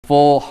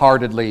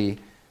full-heartedly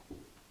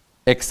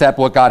accept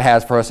what God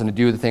has for us and to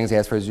do the things he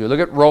has for us to do. Look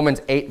at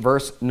Romans 8,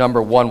 verse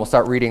number 1. We'll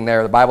start reading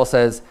there. The Bible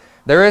says,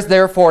 "There is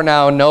therefore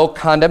now no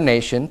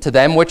condemnation to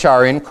them which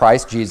are in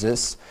Christ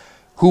Jesus,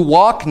 who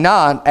walk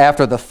not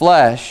after the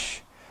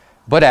flesh,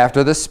 but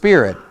after the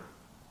Spirit.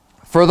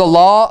 For the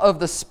law of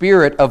the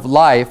Spirit of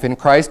life in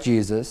Christ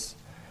Jesus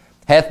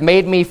hath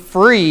made me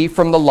free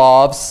from the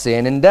law of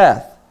sin and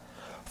death.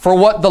 For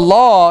what the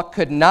law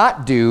could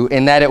not do,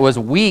 in that it was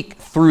weak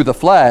through the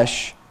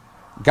flesh,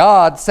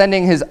 God,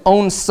 sending his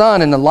own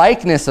Son in the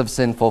likeness of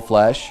sinful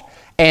flesh,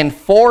 and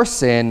for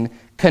sin,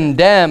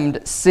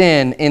 condemned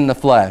sin in the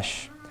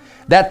flesh,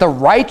 that the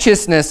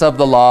righteousness of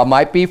the law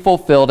might be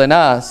fulfilled in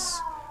us,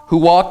 who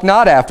walk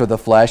not after the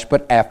flesh,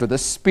 but after the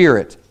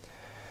Spirit."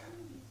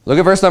 Look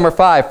at verse number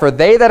 5. "For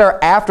they that are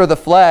after the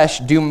flesh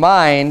do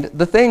mind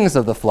the things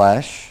of the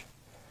flesh,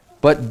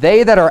 but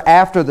they that are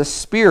after the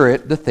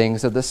Spirit, the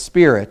things of the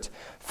Spirit.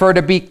 For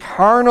to be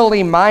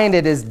carnally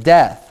minded is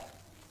death,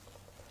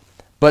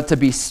 but to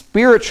be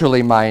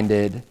spiritually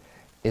minded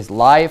is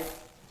life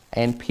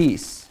and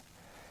peace."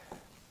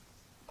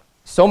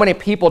 So many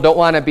people don't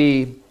want to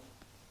be,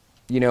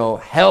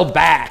 held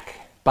back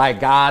by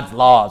God's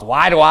laws.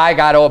 Why do I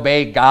got to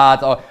obey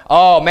God's?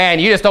 Oh man,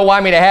 you just don't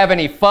want me to have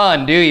any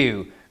fun, do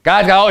you?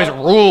 God's got all these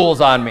rules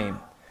on me.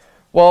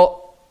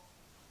 Well,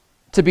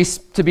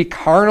 to be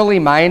carnally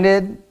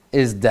minded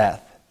is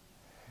death.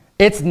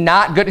 It's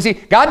not good. See,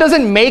 God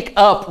doesn't make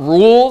up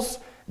rules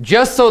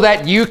just so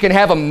that you can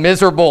have a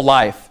miserable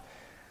life.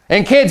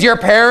 And kids, your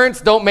parents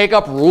don't make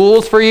up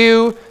rules for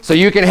you so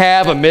you can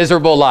have a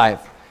miserable life.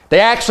 They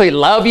actually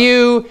love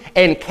you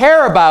and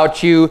care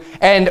about you,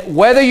 and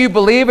whether you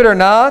believe it or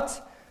not,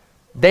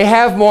 they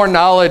have more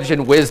knowledge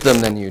and wisdom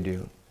than you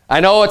do.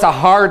 I know it's a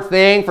hard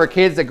thing for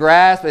kids to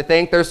grasp. They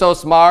think they're so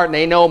smart and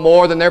they know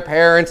more than their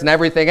parents and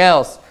everything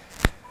else.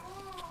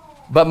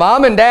 But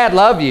mom and dad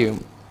love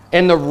you,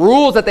 and the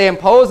rules that they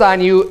impose on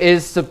you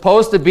is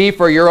supposed to be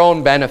for your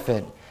own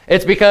benefit.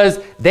 It's because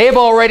they've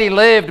already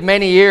lived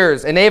many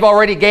years, and they've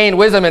already gained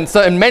wisdom,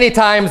 and many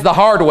times the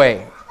hard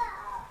way.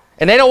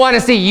 And they don't want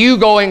to see you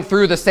going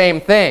through the same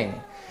thing.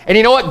 And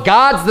you know what?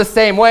 God's the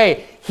same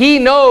way. He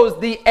knows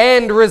the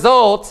end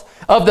result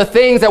of the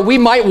things that we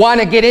might want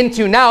to get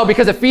into now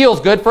because it feels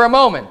good for a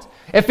moment.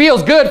 It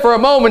feels good for a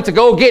moment to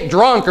go get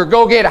drunk or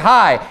go get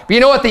high. But you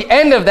know what? The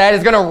end of that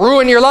is going to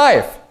ruin your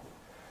life.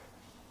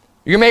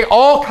 You make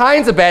all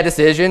kinds of bad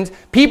decisions.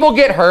 People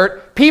get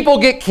hurt. People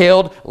get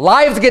killed.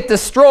 Lives get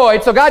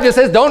destroyed. So God just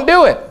says, don't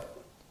do it.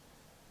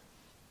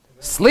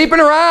 Sleeping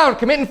around,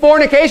 committing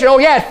fornication. Oh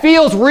yeah, it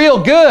feels real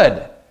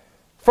good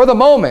for the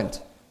moment.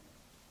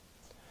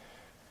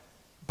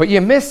 But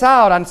you miss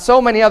out on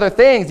so many other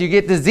things. You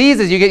get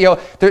diseases. You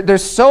get,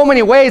 there's so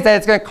many ways that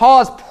it's going to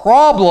cause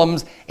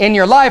problems in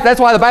your life. That's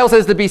why the Bible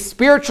says to be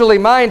spiritually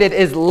minded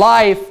is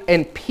life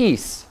and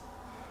peace.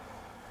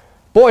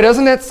 Boy,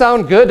 doesn't that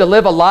sound good to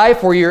live a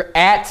life where you're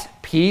at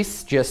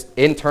peace just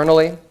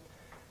internally?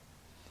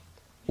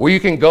 Where you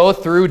can go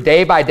through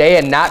day by day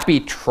and not be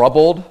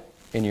troubled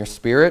in your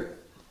spirit?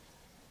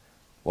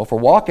 Well, if we're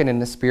walking in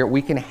the Spirit,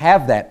 we can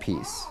have that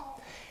peace.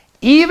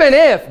 Even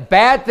if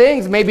bad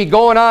things may be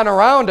going on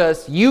around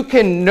us, you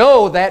can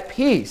know that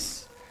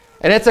peace.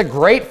 And it's a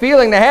great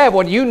feeling to have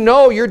when you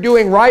know you're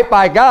doing right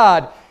by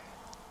God.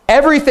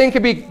 Everything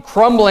could be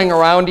crumbling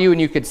around you and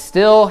you could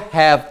still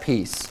have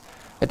peace.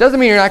 It doesn't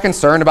mean you're not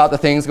concerned about the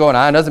things going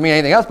on. It doesn't mean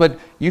anything else, but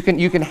you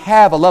can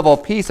have a level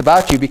of peace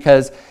about you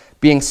because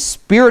being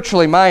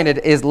spiritually minded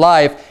is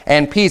life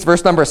and peace.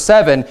 Verse number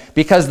 7,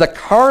 because the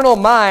carnal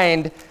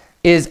mind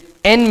is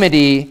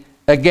enmity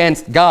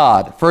against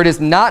God, for it is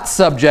not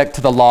subject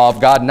to the law of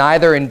God,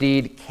 neither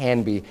indeed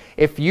can be.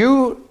 If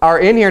you are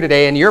in here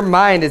today and your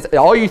mind is,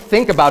 all you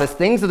think about is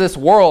things of this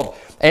world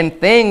and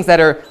things that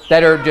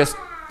are just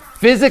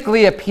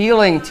physically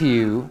appealing to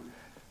you,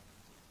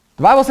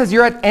 the Bible says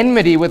you're at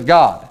enmity with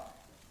God.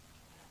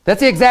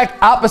 That's the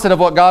exact opposite of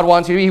what God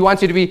wants you to be. He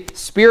wants you to be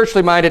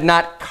spiritually minded,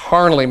 not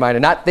carnally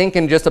minded, not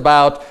thinking just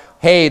about,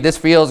 hey, this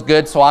feels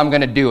good, so I'm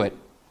going to do it,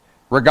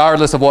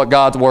 regardless of what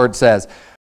God's word says.